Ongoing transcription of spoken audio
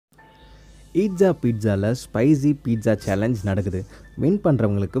Eatza Pizzaல spicy pizza challenge நடக்குது. Win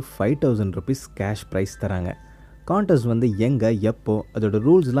பண்ணுறவங்களுக்கு 5000 rupees cash prize தராங்க. கான்டெஸ்ட் வந்து எங்கே, எப்போ, அதோட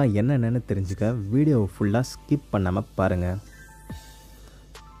ரூல்ஸ்லாம் என்னென்னு தெரிஞ்சுக்க வீடியோவை ஃபுல்லாக ஸ்கிப் பண்ணாமல் பாருங்கள்.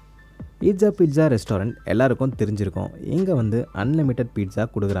 Eatza Pizza ரெஸ்டாரண்ட் எல்லாருக்கும் தெரிஞ்சிருக்கும். இங்கே வந்து அன்லிமிட்டட் பீட்சா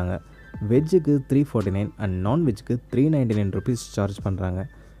கொடுக்குறாங்க. வெஜ்ஜுக்கு 349 அண்ட் நான்வெஜ்ஜுக்கு 399 rupees சார்ஜ் பண்ணுறாங்க.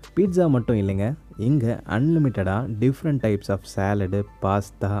 பீட்சா மட்டும் இல்லைங்க, இங்கே அன்லிமிட்டடாக different types of salad,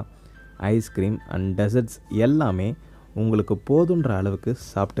 pasta, ice cream and desserts எல்லாமே உங்களுக்கு போதுன்ற அளவுக்கு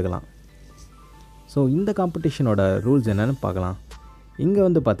சாப்பிட்டுக்கலாம். ஸோ இந்த காம்படிஷனோட ரூல்ஸ் என்னென்னு பார்க்கலாம். இங்கே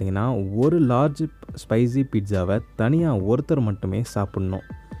வந்து பார்த்திங்கன்னா ஒரு லார்ஜ் ஸ்பைசி பீட்சாவை தனியாக ஒருத்தர் மட்டுமே சாப்பிட்ணும்.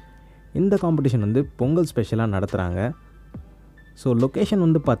 இந்த காம்படிஷன் வந்து பொங்கல் ஸ்பெஷலாக நடத்துகிறாங்க. ஸோ லொக்கேஷன்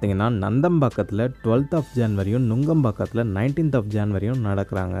வந்து பார்த்திங்கன்னா நந்தம்பாக்கத்தில் 12th of January, நுங்கம்பாக்கத்தில் 19th of January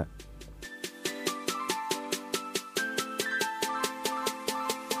நடக்கிறாங்க.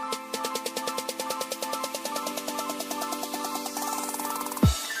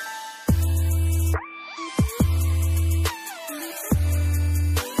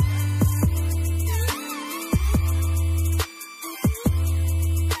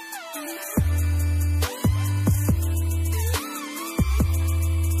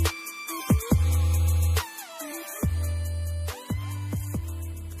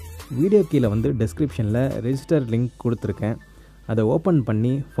 வீடியோ கீழே வந்து டிஸ்கிரிப்ஷனில் ரெஜிஸ்டர் லிங்க் கொடுத்துருக்கேன். அதை ஓப்பன்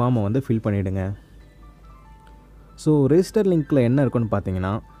பண்ணி ஃபார்மை வந்து ஃபில் பண்ணிவிடுங்க. ஸோ ரெஜிஸ்டர் லிங்க்கில் என்ன இருக்குன்னு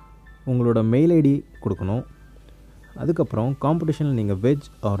பார்த்தீங்கன்னா உங்களோட மெயில் ஐடி கொடுக்கணும். அதுக்கப்புறம் காம்படிஷனில் நீங்கள் வெஜ்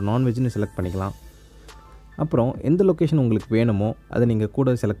ஆர் நான்வெஜ்னு செலக்ட் பண்ணிக்கலாம். அப்புறம் எந்த லொக்கேஷன் உங்களுக்கு வேணுமோ அதை நீங்கள்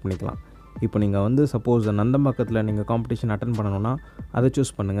கூட செலக்ட் பண்ணிக்கலாம். இப்போ நீங்கள் வந்து சப்போஸ் நந்தம்பாக்கத்தில் நீங்கள் காம்படிஷன் அட்டன் பண்ணணுன்னா அதை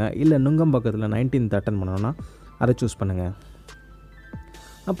சூஸ் பண்ணுங்கள். இல்லை நுங்கம்பாக்கத்தில் 19th அட்டன் பண்ணணுன்னா அதை சூஸ் பண்ணுங்கள்.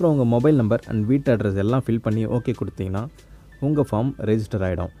 அப்புறம் உங்கள் மொபைல் நம்பர் அண்ட் வீட்டு அட்ரஸ் எல்லாம் ஃபில் பண்ணி ஓகே கொடுத்தீங்கன்னா உங்கள் ஃபார்ம் ரெஜிஸ்டர்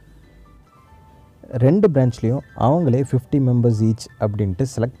ஆகிடும். 2 பிரான்ச்லேயும் அவங்களே 50 members ஈச் அப்படின்ட்டு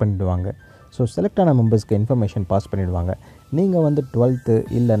செலக்ட் பண்ணிவிடுவாங்க. ஸோ செலக்ட் ஆன மெம்பர்ஸ்க்கு இன்ஃபர்மேஷன் பாஸ் பண்ணிவிடுவாங்க. நீங்கள் வந்து 12th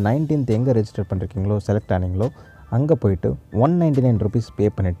இல்லை 19th எங்கே ரெஜிஸ்டர் பண்ணிருக்கீங்களோ, செலக்ட் ஆனீங்களோ அங்கே போய்ட்டு 199 rupees பே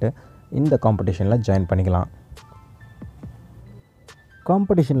பண்ணிவிட்டு இந்த காம்படிஷனில் ஜாயின் பண்ணிக்கலாம்.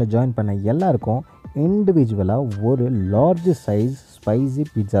 காம்படிஷனில் ஜாயின் பண்ண எல்லாருக்கும் இண்டிவிஜுவலாக ஒரு லார்ஜ் சைஸ் ஸ்பைசி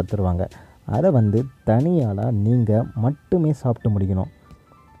பீட்சா தருவாங்க. அதை வந்து தனியால் நீங்கள் மட்டுமே சாப்பிட்டு முடிக்கணும்.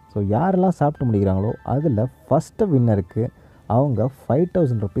 ஸோ யாரெல்லாம் சாப்பிட்டு முடிக்கிறாங்களோ அதில் ஃபஸ்ட்டு வின்னருக்கு அவங்க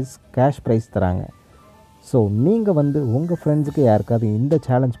 5000 rupees கேஷ் ப்ரைஸ் தராங்க. ஸோ நீங்கள் வந்து உங்கள் ஃப்ரெண்ட்ஸுக்கு யாருக்காவது இந்த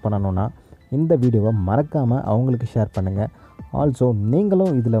சேலஞ்ச் பண்ணணுன்னா இந்த வீடியோவை மறக்காமல் அவங்களுக்கு ஷேர் பண்ணுங்கள். ஆல்சோ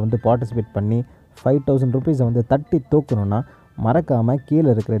நீங்களும் இதில் வந்து பார்ட்டிசிபேட் பண்ணி 5000 rupees வந்து தட்டி தூக்கணுன்னா மறக்காமல் கீழே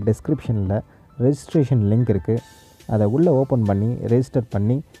இருக்கிற டிஸ்கிரிப்ஷனில் ரெஜிஸ்ட்ரேஷன் லிங்க் இருக்குது. அதை உள்ளே ஓப்பன் பண்ணி ரெஜிஸ்டர்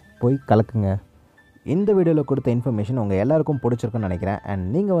பண்ணி போய் கலக்குங்க. இந்த வீடியோவில் கொடுத்த இன்ஃபர்மேஷன் உங்கள் எல்லாருக்கும் பிடிச்சிருக்குன்னு நினைக்கிறேன். அண்ட்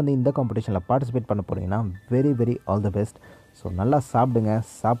நீங்கள் வந்து இந்த காம்படிஷனில் பார்ட்டிசிபேட் பண்ண போகிறீங்கன்னா very all the best. So நல்லா சாப்பிடுங்க,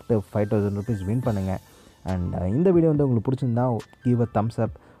 சாப்பிட்டு 5000 rupees வின் பண்ணுங்கள். அண்ட் இந்த வீடியோ வந்து உங்களுக்கு பிடிச்சிருந்தா கிவ் அ தம்ஸ்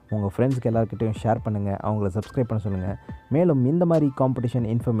அப். உங்கள் ஃப்ரெண்ட்ஸ்க்கு எல்லாருக்கிட்டையும் ஷேர் பண்ணுங்கள், அவங்கள சப்ஸ்கிரைப் பண்ண சொல்லுங்கள். மேலும் இந்த மாதிரி competition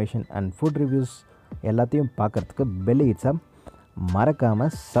information and food reviews எல்லாத்தையும் பார்க்குறதுக்கு பெல் ஐட்ஸை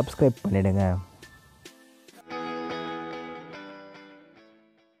மறக்காமல் சப்ஸ்கிரைப் பண்ணிவிடுங்க.